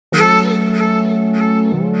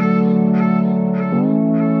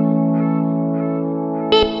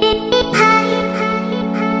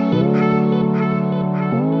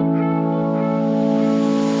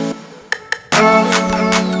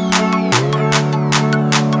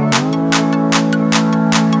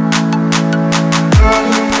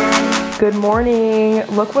Good morning.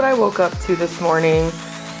 Look what I woke up to this morning.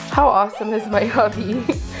 How awesome is my hubby?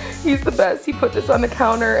 He's the best. He put this on the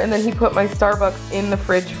counter and then he put my Starbucks in the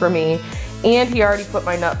fridge for me. And he already put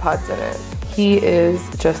my nut pods in it. He is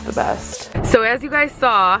just the best. So as you guys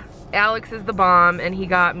saw, Alex is the bomb and he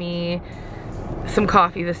got me some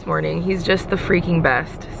coffee this morning. He's just the freaking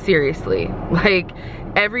best, seriously. Like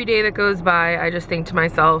every day that goes by, I just think to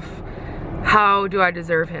myself, how do I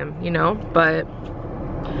deserve him, you know? But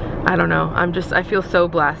I don't know, I feel so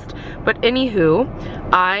blessed. But anywho,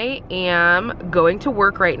 I am going to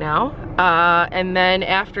work right now. And then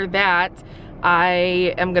after that,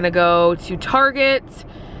 I am gonna go to Target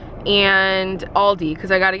and Aldi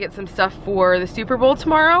because I gotta get some stuff for the Super Bowl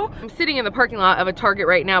tomorrow. I'm sitting in the parking lot of a Target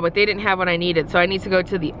right now, but they didn't have what I needed, so I need to go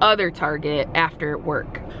to the other Target after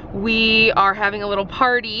work. We are having a little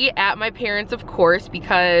party at my parents', of course,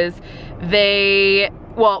 because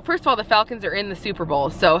well, first of all, the Falcons are in the Super Bowl,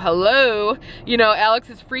 so hello. You know, Alex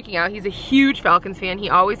is freaking out. He's a huge Falcons fan. He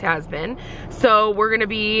always has been. So we're gonna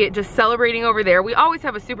be just celebrating over there. We always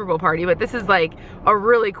have a Super Bowl party, but this is like a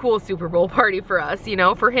really cool Super Bowl party for us, you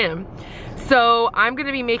know, for him. So I'm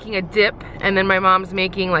gonna be making a dip, and then my mom's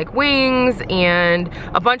making like wings and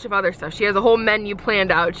a bunch of other stuff. She has a whole menu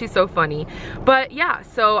planned out. She's so funny. But yeah,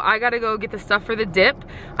 so I gotta go get the stuff for the dip.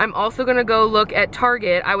 I'm also gonna go look at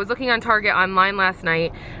Target. I was looking on Target online last night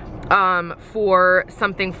for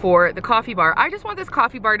something for the coffee bar. I just want this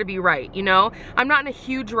coffee bar to be right, you know? I'm not in a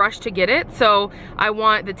huge rush to get it, so I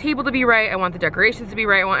want the table to be right, I want the decorations to be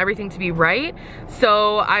right, I want everything to be right.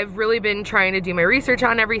 So I've really been trying to do my research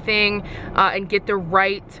on everything and get the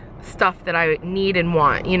right stuff that I need and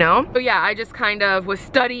want, you know? So yeah, I just kind of was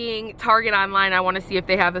studying Target online. I want to see if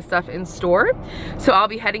they have the stuff in store. So I'll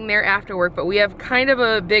be heading there after work, but we have kind of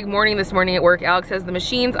a big morning this morning at work. Alex has the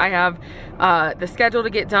machines. I have the schedule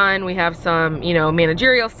to get done. We have some, you know,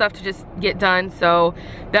 managerial stuff to just get done. So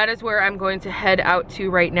that is where I'm going to head out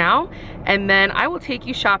to right now. And then I will take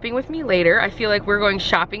you shopping with me later. I feel like we're going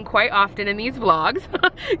shopping quite often in these vlogs,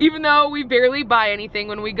 even though we barely buy anything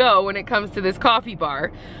when we go when it comes to this coffee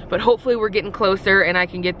bar. But hopefully we're getting closer and I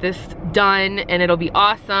can get this done and it'll be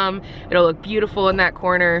awesome. It'll look beautiful in that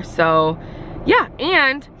corner. So yeah,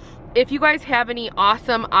 and if you guys have any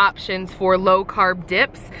awesome options for low carb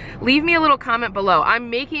dips, leave me a little comment below. I'm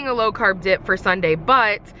making a low carb dip for Sunday,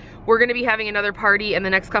 but we're gonna be having another party in the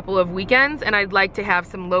next couple of weekends and I'd like to have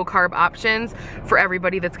some low carb options for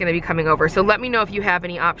everybody that's gonna be coming over. So let me know if you have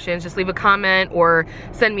any options. Just leave a comment or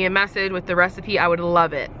send me a message with the recipe. I would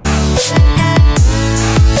love it.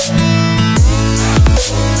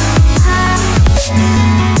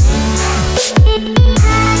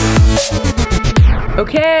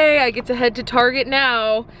 Okay, I get to head to Target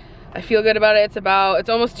now. I feel good about it. It's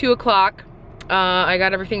almost 2 o'clock. I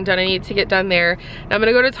got everything done I need to get done there. Now I'm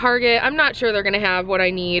gonna go to Target. I'm not sure they're gonna have what I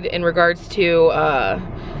need in regards to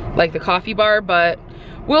like the coffee bar, but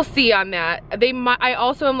we'll see on that. I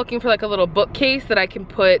also am looking for like a little bookcase that I can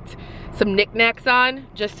put some knickknacks on,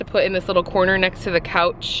 just to put in this little corner next to the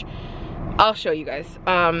couch. I'll show you guys.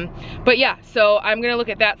 But yeah, so I'm gonna look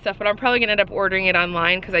at that stuff, but I'm probably gonna end up ordering it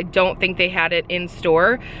online because I don't think they had it in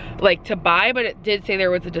store like to buy, but it did say there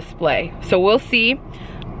was a display. So we'll see.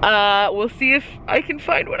 We'll see if I can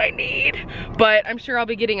find what I need, but I'm sure I'll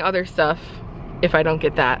be getting other stuff if I don't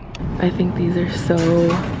get that. I think these are so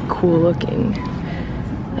cool looking.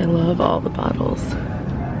 I love all the bottles.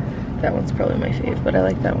 That one's probably my fave, but I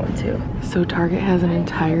like that one too. So Target has an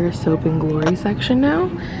entire Soap and Glory section now.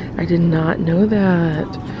 I did not know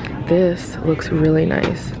that. This looks really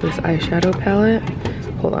nice. This eyeshadow palette.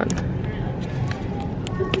 Hold on.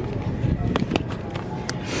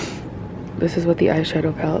 This is what the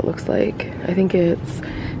eyeshadow palette looks like. I think it's,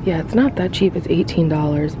 yeah, it's not that cheap. It's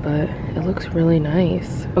 $18, but it looks really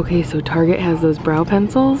nice. Okay, so Target has those brow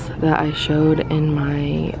pencils that I showed in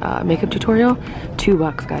my makeup tutorial.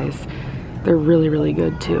 $2, guys. They're really, really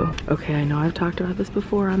good too. Okay, I know I've talked about this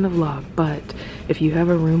before on the vlog, but if you have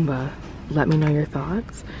a Roomba, let me know your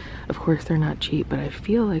thoughts. Of course, they're not cheap, but I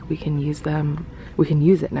feel like we can use them. We can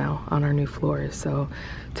use it now on our new floors. So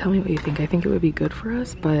tell me what you think. I think it would be good for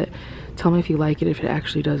us, but tell me if you like it, if it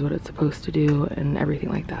actually does what it's supposed to do and everything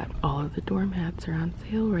like that. All of the doormats are on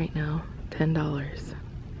sale right now, $10,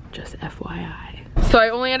 just FYI. So I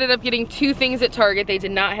only ended up getting 2 things at Target. They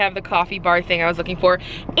did not have the coffee bar thing I was looking for.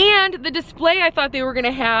 And the display I thought they were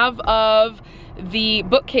gonna have of the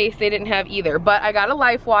bookcase, they didn't have either. But I got a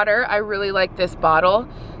Life Water. I really like this bottle,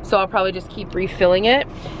 so I'll probably just keep refilling it.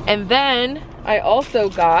 And then I also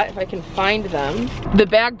got, if I can find them, the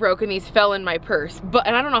bag broke and these fell in my purse.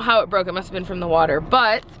 And I don't know how it broke. It must have been from the water.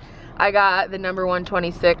 But I got the number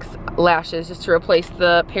 126 lashes just to replace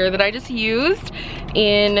the pair that I just used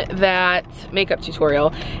in that makeup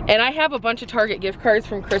tutorial. And I have a bunch of Target gift cards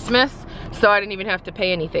from Christmas, so I didn't even have to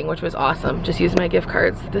pay anything, which was awesome. Just use my gift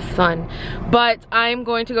cards this sun. But I'm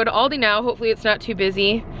going to go to Aldi now. Hopefully it's not too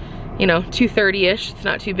busy. You know, 2:30-ish, it's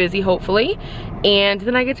not too busy, hopefully. And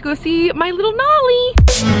then I get to go see my little Nolly.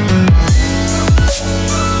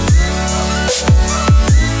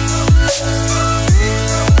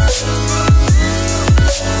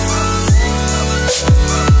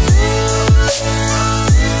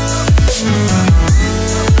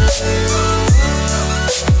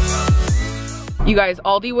 You guys,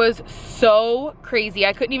 Aldi was so crazy.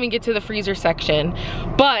 I couldn't even get to the freezer section.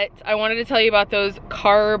 But I wanted to tell you about those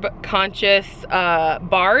carb conscious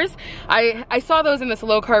bars. I saw those in this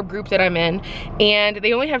low carb group that I'm in, and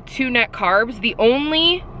they only have 2 net carbs. The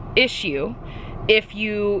only issue, if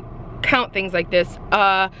you count things like this,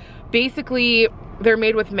 basically they're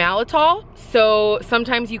made with maltitol, so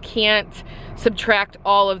sometimes you can't subtract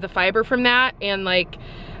all of the fiber from that, and like,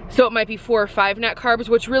 so it might be 4 or 5 net carbs,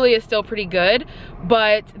 which really is still pretty good,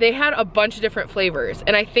 but they had a bunch of different flavors,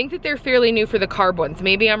 and I think that they're fairly new for the carb ones.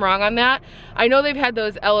 Maybe I'm wrong on that. I know they've had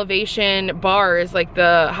those elevation bars, like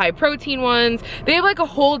the high protein ones. They have like a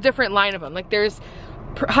whole different line of them. Like there's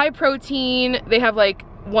high protein, they have like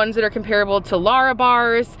ones that are comparable to Lara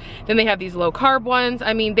bars, then they have these low carb ones.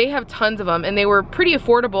 I mean, they have tons of them, and they were pretty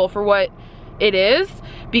affordable for what it is,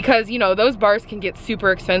 because you know those bars can get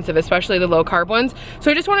super expensive, especially the low carb ones.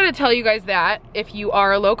 So I just wanted to tell you guys that if you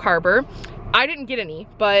are a low carber. I didn't get any,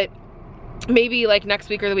 but maybe like next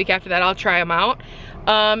week or the week after that I'll try them out.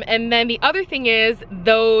 And then the other thing is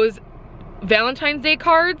those Valentine's Day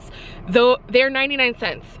cards, though, they're 99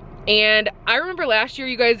 cents. And I remember last year,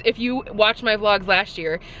 you guys, if you watched my vlogs last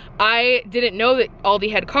year, I didn't know that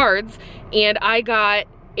Aldi had cards, and I got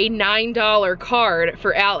a $9 card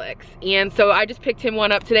for Alex, and so I just picked him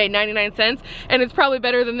one up today, 99 cents, and it's probably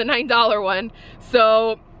better than the $9 one.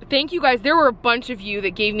 So thank you guys. There were a bunch of you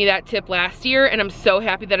that gave me that tip last year, and I'm so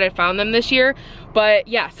happy that I found them this year. But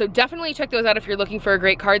yeah, so definitely check those out if you're looking for a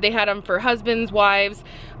great card. They had them for husbands, wives,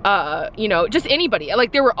 you know, just anybody.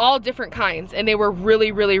 Like, they were all different kinds, and they were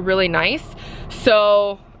really, really, really nice.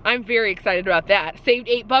 So I'm very excited about that. Saved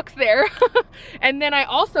 $8 there. And then I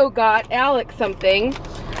also got Alex something.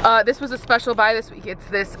 This was a special buy this week. It's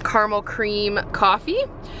this caramel cream coffee.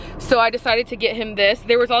 So I decided to get him this.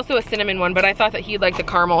 There was also a cinnamon one, but I thought that he'd like the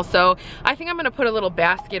caramel. So I think I'm gonna put a little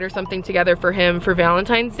basket or something together for him for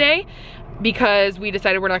Valentine's Day, because we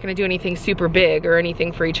decided we're not gonna do anything super big or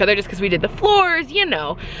anything for each other, just because we did the floors, you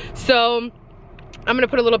know. So I'm gonna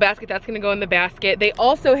put a little basket, that's gonna go in the basket. They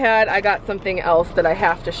also had, I got something else that I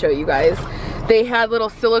have to show you guys. They had little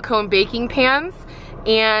silicone baking pans,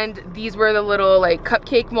 and these were the little like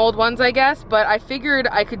cupcake mold ones, I guess, but I figured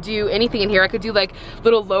I could do anything in here. I could do like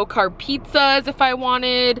little low carb pizzas if I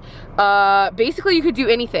wanted. Basically you could do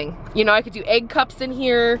anything. You know, I could do egg cups in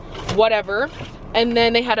here, whatever. And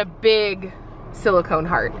then they had a big silicone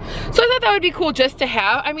heart. So I thought that would be cool just to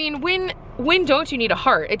have. I mean, when don't you need a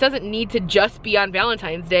heart? It doesn't need to just be on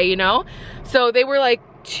Valentine's Day, you know? So they were like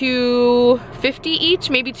 $2.50 each,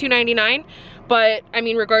 maybe $2.99. But I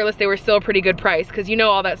mean, regardless, they were still a pretty good price, because you know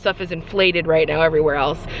all that stuff is inflated right now everywhere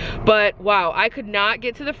else. But wow, I could not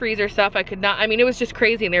get to the freezer stuff. I could not, I mean, it was just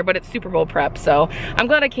crazy in there, but it's Super Bowl prep, so I'm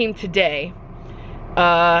glad I came today.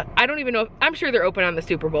 I don't even know, I'm sure they're open on the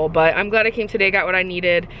Super Bowl, but I'm glad I came today, got what I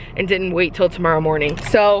needed, and didn't wait till tomorrow morning.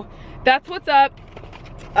 So that's what's up.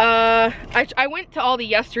 I went to Aldi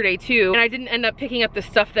yesterday too, and I didn't end up picking up the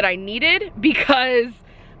stuff that I needed because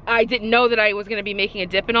I didn't know that I was gonna be making a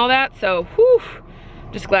dip and all that, so whew,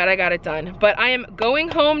 just glad I got it done. But I am going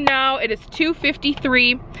home now. It is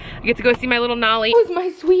 2:53. I get to go see my little Nolly. How's my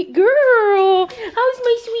sweet girl? How's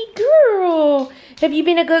my sweet girl? Have you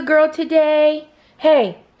been a good girl today?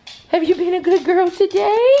 Hey, have you been a good girl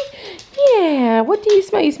today? Yeah, what do you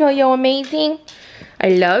smell? You smell yo amazing. I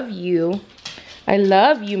love you. I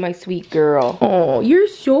love you, my sweet girl. Oh, you're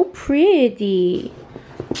so pretty.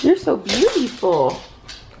 You're so beautiful.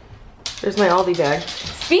 There's my Aldi bag.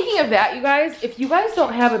 Speaking of that, you guys, if you guys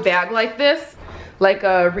don't have a bag like this, like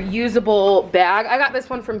a reusable bag, I got this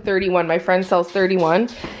one from 31. My friend sells 31.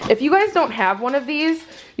 If you guys don't have one of these,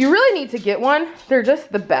 you really need to get one. They're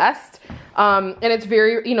just the best. And it's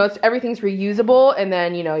very, you know, everything's reusable, and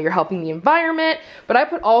then, you know, you're helping the environment. But I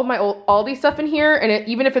put all of my Aldi stuff in here, and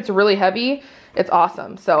even if it's really heavy, it's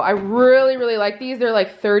awesome. So I really, really like these. They're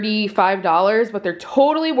like $35, but they're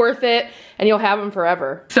totally worth it, and you'll have them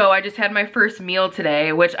forever. So I just had my first meal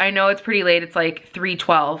today, which I know it's pretty late. It's like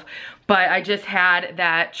 3:12. but I just had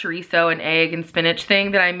that chorizo and egg and spinach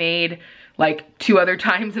thing that I made like 2 other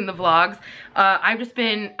times in the vlogs. I've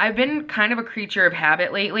been kind of a creature of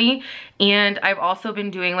habit lately, and I've also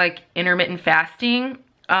been doing like intermittent fasting.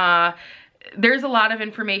 There's a lot of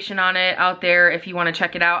information on it out there if you want to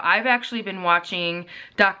check it out. I've actually been watching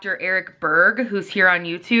Dr. Eric Berg, who's here on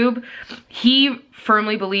YouTube. He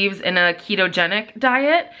firmly believes in a ketogenic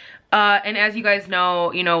diet. And as you guys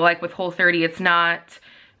know, you know, like with Whole30, it's not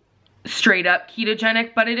straight up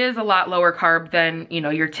ketogenic, but it is a lot lower carb than, you know,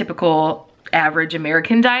 your typical average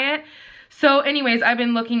American diet. So anyways, I've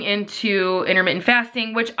been looking into intermittent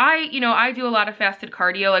fasting, which I do a lot of fasted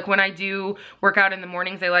cardio. Like when I do work out in the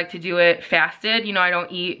mornings, I like to do it fasted. You know, I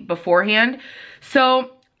don't eat beforehand.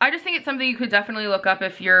 So I just think it's something you could definitely look up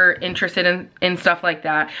if you're interested in stuff like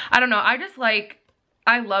that. I don't know,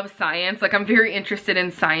 I love science. Like I'm very interested in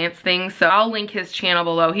science things. So I'll link his channel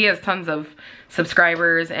below. He has tons of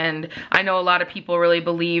subscribers, and I know a lot of people really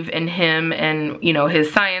believe in him and, you know,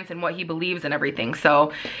 his science and what he believes and everything.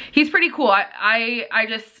 So he's pretty cool. I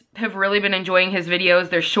just have really been enjoying his videos.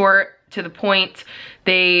 They're short, to the point.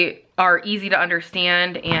 They are easy to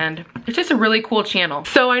understand, and it's just a really cool channel.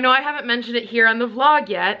 So I know I haven't mentioned it here on the vlog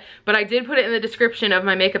yet, but I did put it in the description of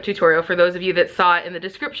my makeup tutorial for those of you that saw it in the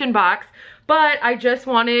description box. But I just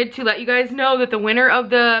wanted to let you guys know that the winner of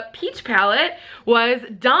the peach palette was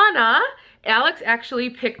Donna. Alex actually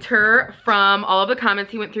picked her from all of the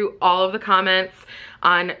comments. He went through all of the comments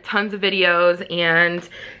on tons of videos, and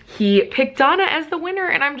he picked Donna as the winner,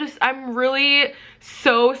 and I'm really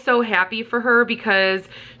so happy for her because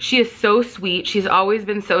she is so sweet. She's always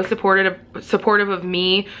been so supportive of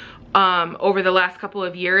me over the last couple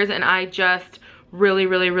of years, and I just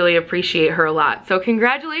really appreciate her a lot. So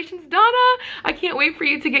congratulations, Donna. I can't wait for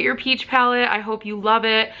you to get your peach palette. I hope you love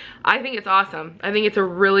it. I think it's awesome. I think it's a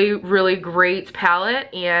really great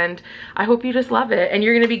palette, and I hope you just love it. And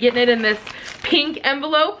you're gonna be getting it in this pink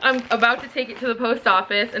envelope. I'm about to take it to the post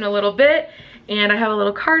office in a little bit, and I have a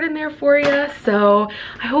little card in there for you. So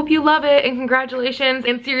I hope you love it, and congratulations.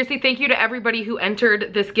 And seriously, thank you to everybody who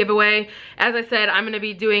entered this giveaway. As I said, I'm gonna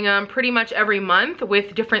be doing them pretty much every month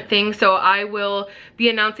with different things. So I will be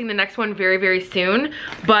announcing the next one very soon.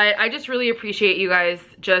 But I just really appreciate you guys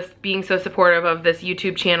just being so supportive of this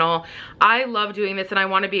YouTube channel. I love doing this, and I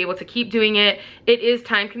want to be able to keep doing it. It is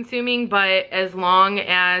time consuming, but as long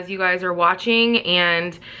as you guys are watching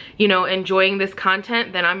and, you know, enjoying this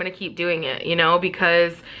content, then I'm gonna keep doing it, you know,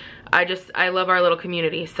 because I love our little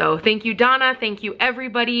community. So thank you, Donna. Thank you,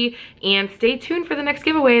 everybody. And stay tuned for the next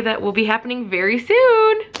giveaway that will be happening very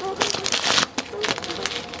soon.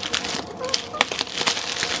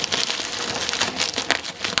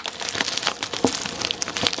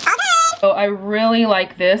 So I really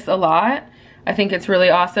like this a lot. I think it's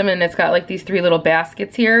really awesome, and it's got like these 3 little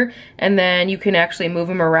baskets here, and then you can actually move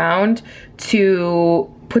them around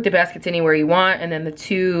to put the baskets anywhere you want, and then the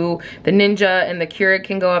Ninja and the Keurig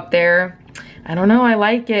can go up there. I don't know, I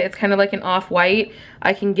like it. It's kind of like an off-white.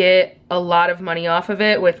 I can get a lot of money off of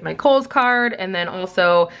it with my Kohl's card, and then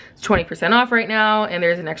also it's 20% off right now, and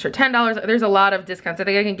there's an extra $10. There's a lot of discounts. I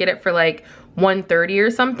think I can get it for like $130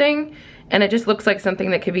 or something. And it just looks like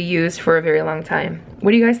something that could be used for a very long time.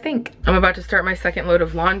 What do you guys think? I'm about to start my second load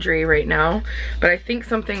of laundry right now, but I think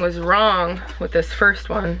something was wrong with this first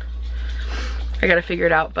one. I gotta figure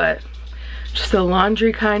it out, but just a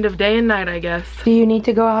laundry kind of day and night, I guess. Do you need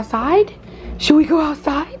to go outside? Should we go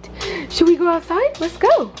outside? Should we go outside? Let's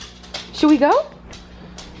go. Should we go?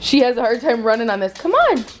 She has a hard time running on this. Come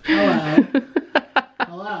on. Hello.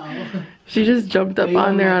 Hello. She just jumped up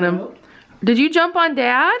on there on him. Did you jump on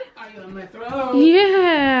Dad? Are you on my throat?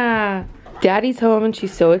 Yeah. Daddy's home and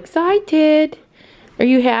she's so excited. Are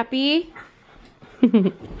you happy?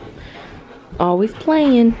 Always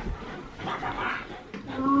playing.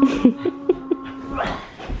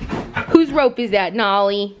 Whose rope is that,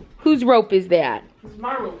 Nolly? Whose rope is that? It's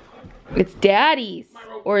my rope. It's Daddy's.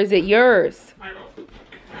 Or is it yours? My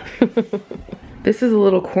rope. This is a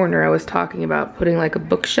little corner I was talking about, putting like a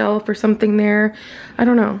bookshelf or something there. I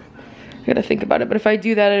don't know. I gotta think about it, but if I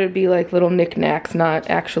do that, it would be like little knickknacks, not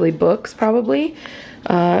actually books, probably.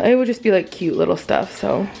 It would just be like cute little stuff,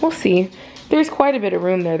 so we'll see. There's quite a bit of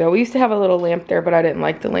room there, though. We used to have a little lamp there, but I didn't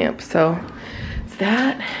like the lamp, so it's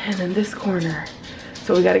that, and then this corner.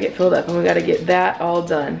 So we gotta get filled up, and we gotta get that all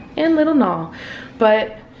done, and little Nall.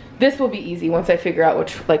 But this will be easy once I figure out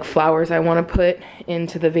which like flowers I want to put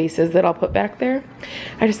into the vases that I'll put back there.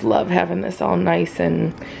 I just love having this all nice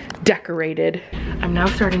and decorated. I'm now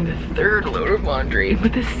starting the 3rd load of laundry,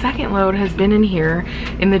 but the 2nd load has been in here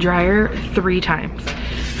in the dryer 3 times.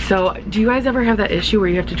 So, do you guys ever have that issue where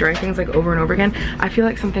you have to dry things like over and over again? I feel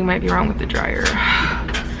like something might be wrong with the dryer.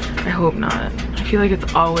 I hope not. I feel like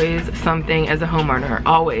it's always something as a homeowner,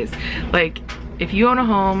 always. Like, if you own a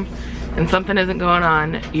home and something isn't going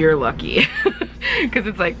on, you're lucky. Because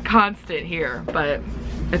it's like constant here, but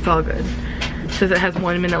it's all good. It says it has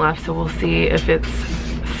 1 minute left, so we'll see if it's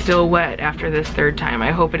still wet after this third time.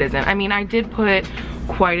 I hope it isn't. I mean, I did put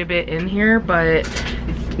quite a bit in here, but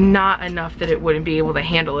not enough that it wouldn't be able to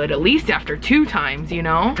handle it, at least after 2 times, you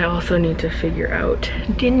know? I also need to figure out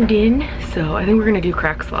din din, so I think we're gonna do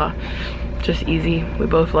crack slaw. Just easy, we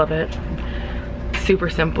both love it. Super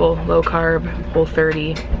simple, low carb,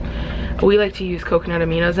 Whole30. We like to use coconut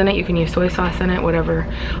aminos in it. You can use soy sauce in it, whatever.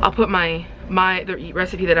 I'll put the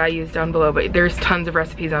recipe that I use down below, but there's tons of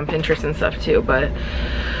recipes on Pinterest and stuff too, but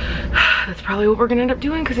that's probably what we're gonna end up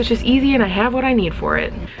doing because it's just easy and I have what I need for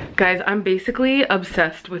it. Guys, I'm basically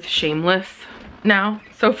obsessed with Shameless now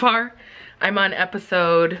so far. I'm on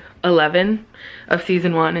episode 11 of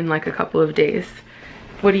season 1 in like a couple of days.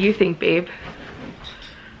 What do you think, babe?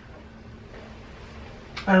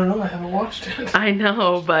 I don't know, I haven't watched it. I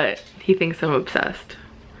know, but he thinks I'm obsessed.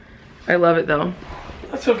 I love it though.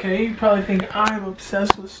 That's okay, you probably think I'm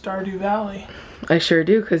obsessed with Stardew Valley. I sure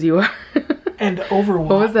do, because you are. And Overwatch.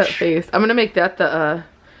 What was that face? I'm gonna make that the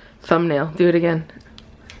thumbnail. Do it again.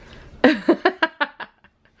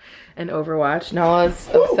 And Overwatch. Nala's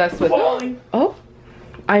obsessed with. Falling. Oh,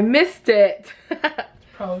 I missed it.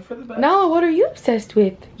 Probably for the best. Nala, what are you obsessed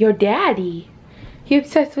with? Your daddy. You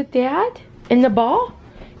obsessed with dad? And the ball?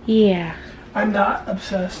 Yeah. I'm not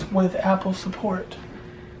obsessed with Apple support.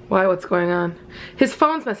 Why? What's going on? His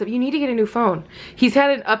phone's messed up. You need to get a new phone. He's had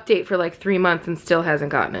an update for like 3 months and still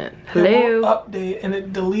hasn't gotten it. Hello? It won't update and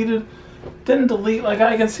it didn't delete. Like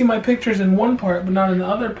I can see my pictures in one part but not in the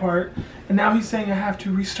other part. And now he's saying I have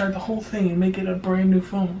to restart the whole thing and make it a brand new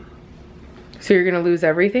phone. So you're gonna lose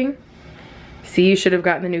everything? See, you should have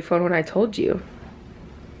gotten the new phone when I told you.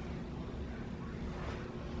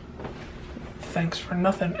 Thanks for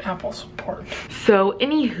nothing, Apple support. So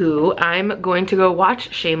anywho, I'm going to go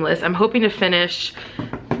watch Shameless. I'm hoping to finish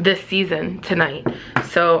this season tonight.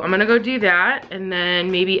 So I'm gonna go do that and then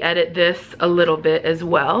maybe edit this a little bit as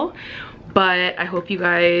well. But I hope you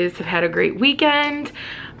guys have had a great weekend.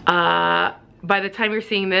 By the time you're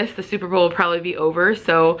seeing this, the Super Bowl will probably be over.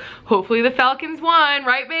 So hopefully the Falcons won,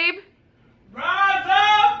 right babe? Rise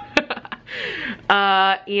up!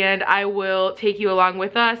 And I will take you along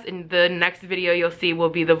with us. In the next video you'll see will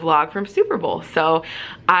be the vlog from Super Bowl. So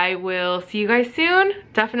I will see you guys soon,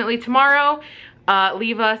 definitely tomorrow.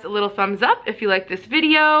 Leave us a little thumbs up if you like this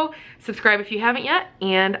video, subscribe if you haven't yet,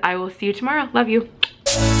 and I will see you tomorrow. Love you.